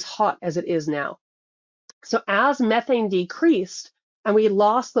nearly as hot as it is now. So as methane decreased and we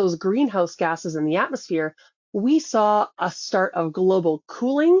lost those greenhouse gases in the atmosphere, we saw a start of global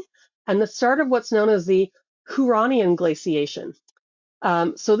cooling and the start of what's known as the Huronian glaciation.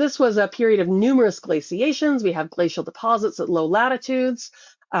 So this was a period of numerous glaciations. We have glacial deposits at low latitudes,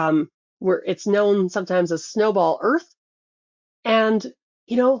 where it's known sometimes as snowball Earth. And,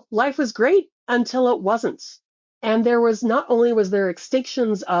 life was great until it wasn't. And there was not only was there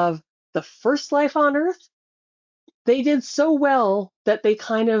extinctions of the first life on Earth, they did so well that they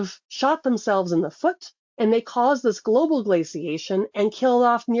kind of shot themselves in the foot, and they caused this global glaciation and killed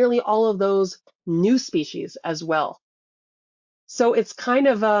off nearly all of those new species as well. So it's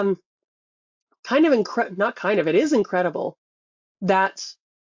it is incredible that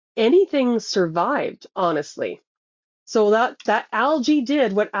anything survived, honestly. So that algae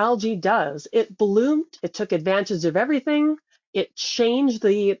did what algae does. It bloomed, it took advantage of everything, it changed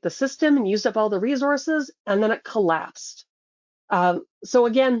the system and used up all the resources, and then it collapsed. So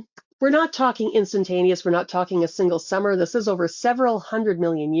again, we're not talking instantaneous, we're not talking a single summer. This is over several 100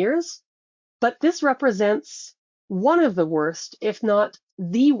 million years, but this represents one of the worst, if not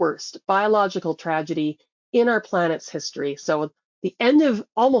the worst, biological tragedy in our planet's history. So the end of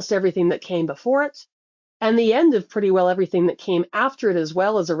almost everything that came before it, and the end of pretty well everything that came after it as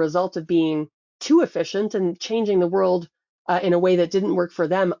well, as a result of being too efficient and changing the world in a way that didn't work for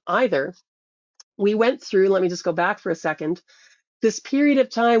them either. We went through, let me just go back for a second, this period of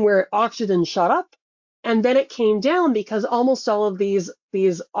time where oxygen shot up, and then it came down because almost all of these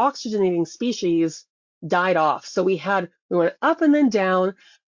oxygenating species died off. So we went up and then down,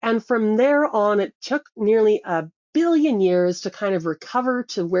 and from there on, it took nearly 1 billion years to kind of recover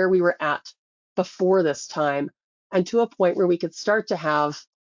to where we were at before this time, and to a point where we could start to have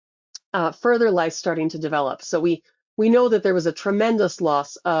further life starting to develop. So we know that there was a tremendous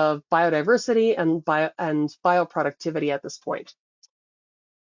loss of biodiversity and bioproductivity at this point.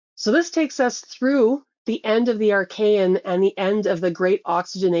 So this takes us through the end of the Archean and the end of the Great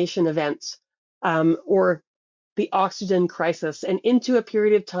Oxygenation event, or the oxygen crisis, and into a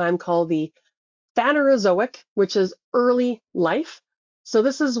period of time called the Phanerozoic, which is early life. So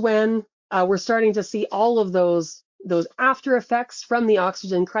this is when we're starting to see all of those after effects from the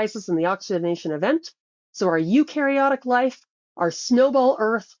oxygen crisis and the oxygenation event. So our eukaryotic life, our snowball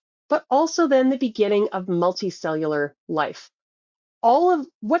Earth, but also then the beginning of multicellular life. All of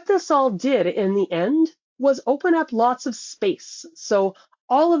what this all did in the end was open up lots of space. So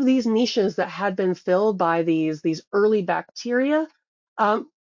all of these niches that had been filled by these early bacteria and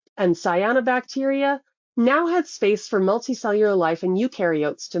cyanobacteria now had space for multicellular life and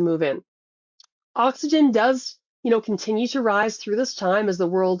eukaryotes to move in. Oxygen does, continue to rise through this time as the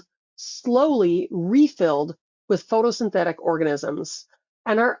world slowly refilled with photosynthetic organisms,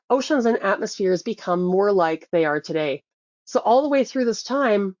 and our oceans and atmospheres become more like they are today. So all the way through this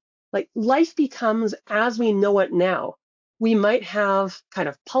time, like, life becomes as we know it now. We might have kind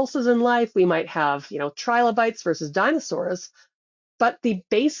of pulses in life. We might have, trilobites versus dinosaurs, but the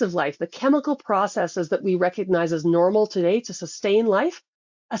base of life, the chemical processes that we recognize as normal today to sustain life,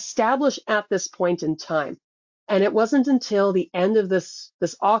 established at this point in time. And it wasn't until the end of this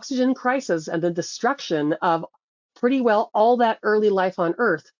oxygen crisis and the destruction of pretty well all that early life on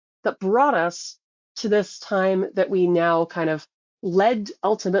Earth that brought us to this time that we now kind of led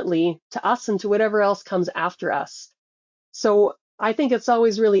ultimately to us and to whatever else comes after us. So I think it's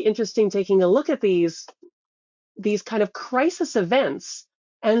always really interesting taking a look at these kind of crisis events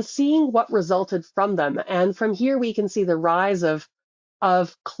and seeing what resulted from them. And from here, we can see the rise of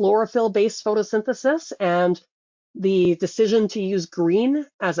chlorophyll-based photosynthesis and the decision to use green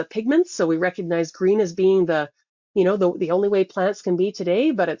as a pigment. So we recognize green as being the only way plants can be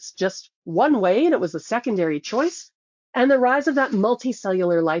today, but it's just one way, and it was a secondary choice. And the rise of that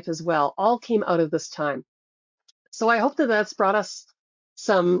multicellular life as well all came out of this time. So I hope that that's brought us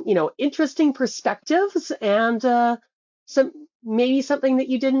some, interesting perspectives and maybe something that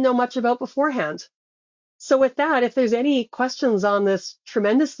you didn't know much about beforehand. So with that, if there's any questions on this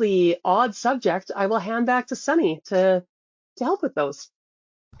tremendously odd subject, I will hand back to Sunny to to help with those.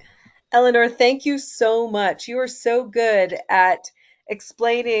 Eleanor, thank you so much. You are so good at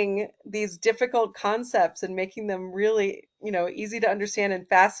explaining these difficult concepts and making them really, easy to understand and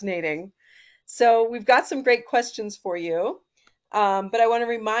fascinating. So we've got some great questions for you. But I want to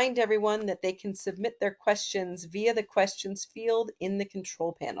remind everyone that they can submit their questions via the questions field in the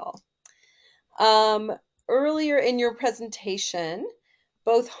control panel. Um, Earlier in your presentation,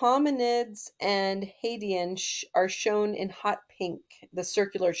 both hominids and Hadean are shown in hot pink, the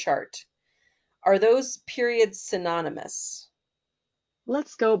circular chart. Are those periods synonymous?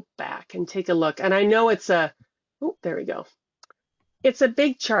 Let's go back and take a look. And I know oh, there we go. It's a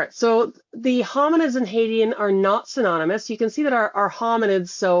big chart. So the hominids and Hadean are not synonymous. You can see that our hominids,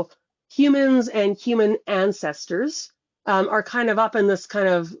 so humans and human ancestors, are kind of up in this kind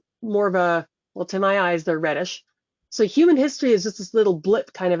of more of a, well, to my eyes, they're reddish. So human history is just this little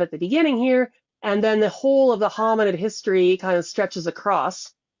blip kind of at the beginning here, and then the whole of the hominid history kind of stretches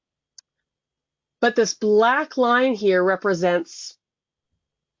across. But this black line here represents,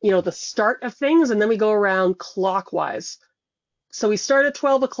 the start of things, and then we go around clockwise. So we start at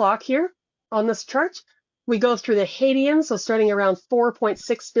 12 o'clock here on this chart. We go through the Hadean, so starting around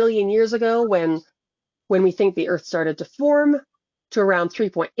 4.6 billion years ago when we think the Earth started to form, to around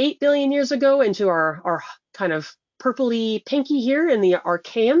 3.8 billion years ago into our kind of purpley pinky here in the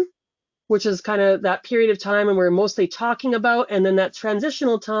Archean, which is kind of that period of time and we're mostly talking about, and then that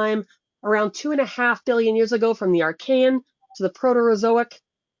transitional time around 2.5 billion years ago from the Archean to the Proterozoic,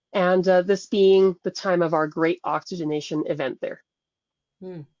 and this being the time of our great oxygenation event there.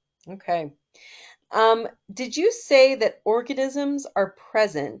 Okay. Did you say that organisms are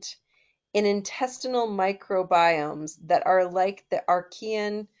present in intestinal microbiomes that are like the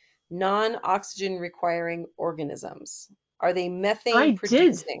Archean non-oxygen requiring organisms? Are they methane I did.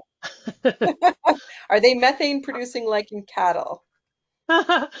 producing? Are they methane producing like in cattle?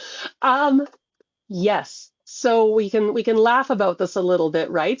 um, yes. So we can laugh about this a little bit,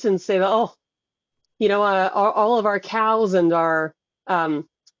 right? And say that, oh, all of our cows and our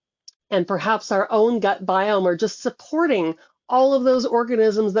and perhaps our own gut biome are just supporting all of those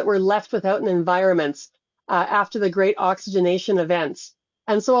organisms that were left without an environment after the great oxygenation events.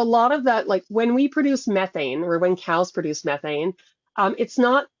 And so a lot of that, like when we produce methane or when cows produce methane, it's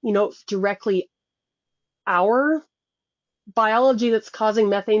not, directly our biology that's causing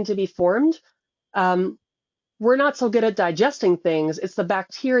methane to be formed. Um, we're not so good at digesting things. It's the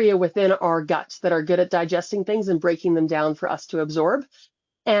bacteria within our gut that are good at digesting things and breaking them down for us to absorb.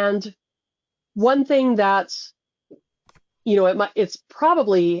 And one thing that,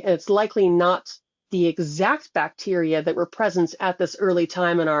 it's likely not the exact bacteria that were present at this early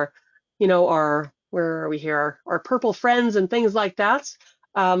time in our, where are we here, our purple friends and things like that.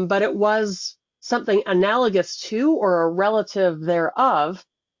 But it was something analogous to or a relative thereof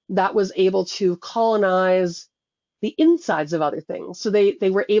that was able to colonize the insides of other things. So they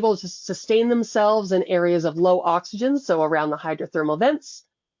were able to sustain themselves in areas of low oxygen, so around the hydrothermal vents,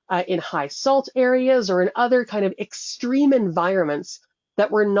 in high salt areas, or in other kind of extreme environments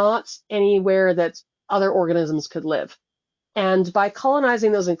that were not anywhere that other organisms could live. And by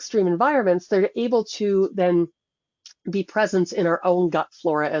colonizing those extreme environments, they're able to then be present in our own gut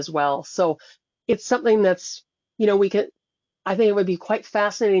flora as well. So it's something that's, I think it would be quite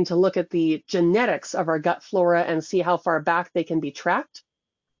fascinating to look at the genetics of our gut flora and see how far back they can be tracked.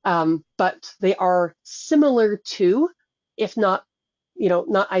 But they are similar to, if not,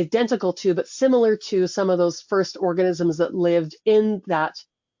 not identical to, but similar to some of those first organisms that lived in that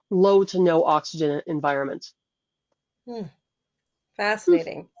low to no oxygen environment. Hmm,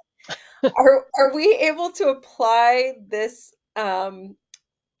 fascinating. Are we able to apply this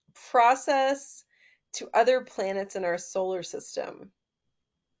process to other planets in our solar system?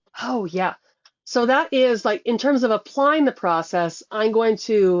 Oh, yeah. So that is like, in terms of applying the process, I'm going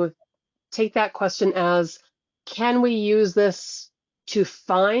to take that question as, can we use this to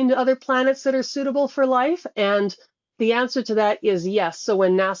find other planets that are suitable for life? And the answer to that is yes. So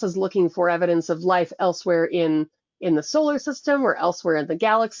when NASA's looking for evidence of life elsewhere in the solar system or elsewhere in the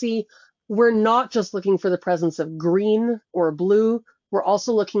galaxy, we're not just looking for the presence of green or blue. We're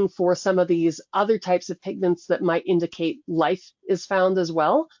also looking for some of these other types of pigments that might indicate life is found as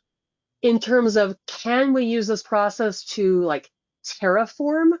well. In terms of, can we use this process to like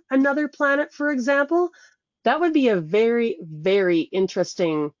terraform another planet, for example, that would be a very, very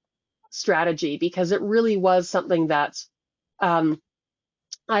interesting strategy, because it really was something that I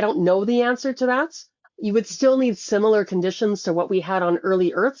don't know the answer to that. You would still need similar conditions to what we had on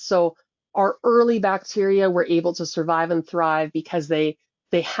early Earth. So our early bacteria were able to survive and thrive because they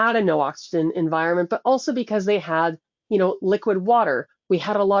had a no oxygen environment, but also because they had liquid water. We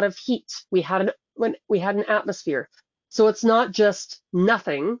had a lot of heat. We had an atmosphere. So it's not just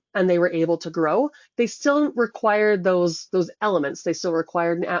nothing and they were able to grow. They still required those elements. They still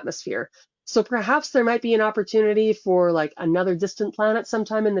required an atmosphere. So perhaps there might be an opportunity for like another distant planet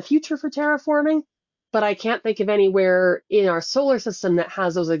sometime in the future for terraforming, but I can't think of anywhere in our solar system that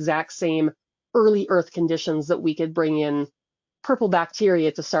has those exact same early Earth conditions that we could bring in purple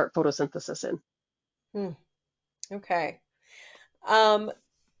bacteria to start photosynthesis in. Okay. The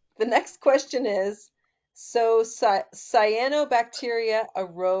next question is, so cyanobacteria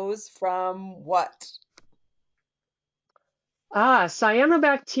arose from what?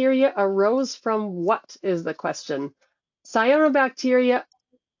 Cyanobacteria arose from what is the question? Cyanobacteria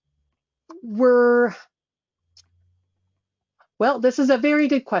were, well, this is a very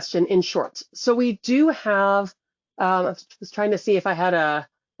good question in short. So we do have, I was trying to see if I had an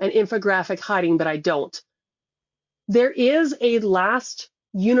infographic hiding, but I don't. There is a last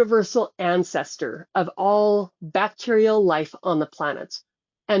universal ancestor of all bacterial life on the planet.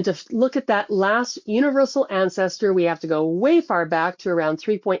 And to look at that last universal ancestor, we have to go way far back to around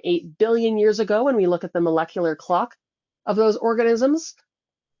 3.8 billion years ago when we look at the molecular clock of those organisms.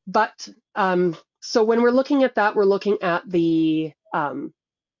 But so when we're looking at that, we're looking at the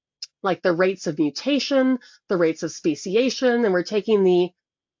like the rates of mutation, the rates of speciation, and we're taking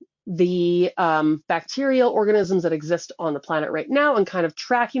the bacterial organisms that exist on the planet right now and kind of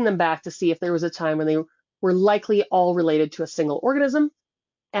tracking them back to see if there was a time when they were likely all related to a single organism.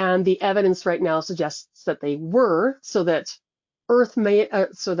 And the evidence right now suggests that they were, so that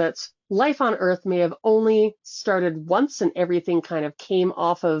life on Earth may have only started once and everything kind of came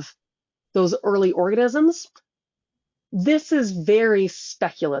off of those early organisms. This is very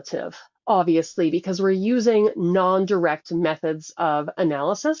speculative, obviously, because we're using non-direct methods of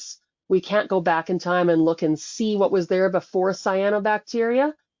analysis. We can't go back in time and look and see what was there before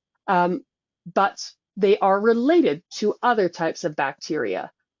cyanobacteria, but they are related to other types of bacteria.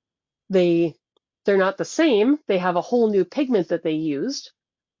 They're not the same. They have a whole new pigment that they used.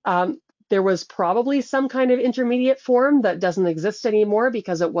 There was probably some kind of intermediate form that doesn't exist anymore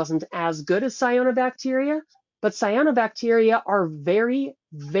because it wasn't as good as cyanobacteria. But cyanobacteria are very,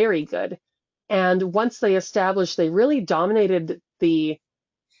 very good. And once they established, they really dominated the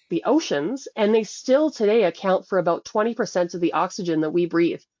oceans, and they still today account for about 20% of the oxygen that we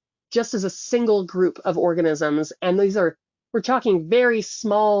breathe, just as a single group of organisms. And we're talking very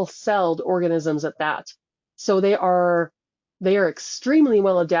small celled organisms at that. So they are extremely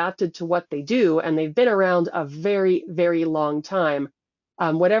well adapted to what they do, and they've been around a very, very long time.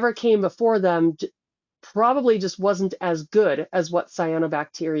 Whatever came before them probably just wasn't as good as what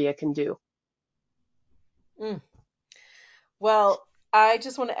cyanobacteria can do. Mm. Well, I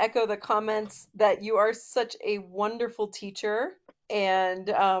just want to echo the comments that you are such a wonderful teacher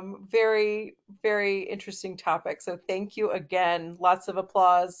and very, very interesting topic. So thank you again. Lots of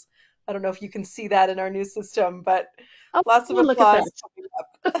applause. I don't know if you can see that in our new system, but Oh, lots of look at applause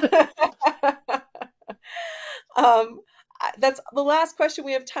that. coming up. That's the last question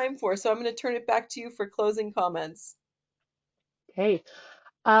we have time for, so I'm going to turn it back to you for closing comments. Okay.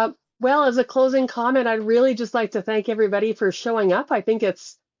 Well, as a closing comment, I'd really just like to thank everybody for showing up. I think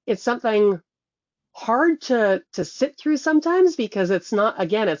it's something hard to sit through sometimes because it's not,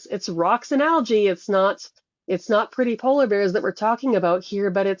 again, it's rocks and algae. It's not pretty polar bears that we're talking about here,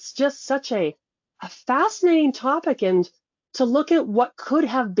 but it's just such a fascinating topic, and to look at what could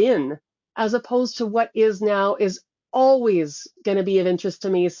have been as opposed to what is now is always going to be of interest to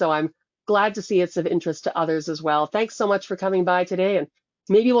me. So I'm glad to see it's of interest to others as well. Thanks so much for coming by today, and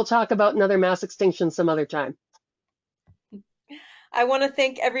maybe we'll talk about another mass extinction some other time. I want to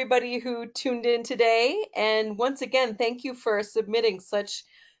thank everybody who tuned in today. And once again, thank you for submitting such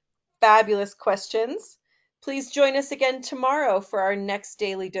fabulous questions. Please join us again tomorrow for our next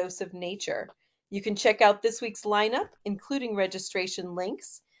daily dose of nature. You can check out this week's lineup, including registration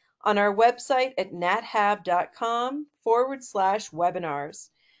links, on our website at nathab.com/webinars.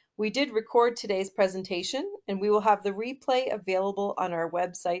 We did record today's presentation, and we will have the replay available on our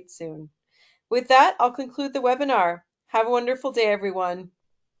website soon. With that, I'll conclude the webinar. Have a wonderful day, everyone.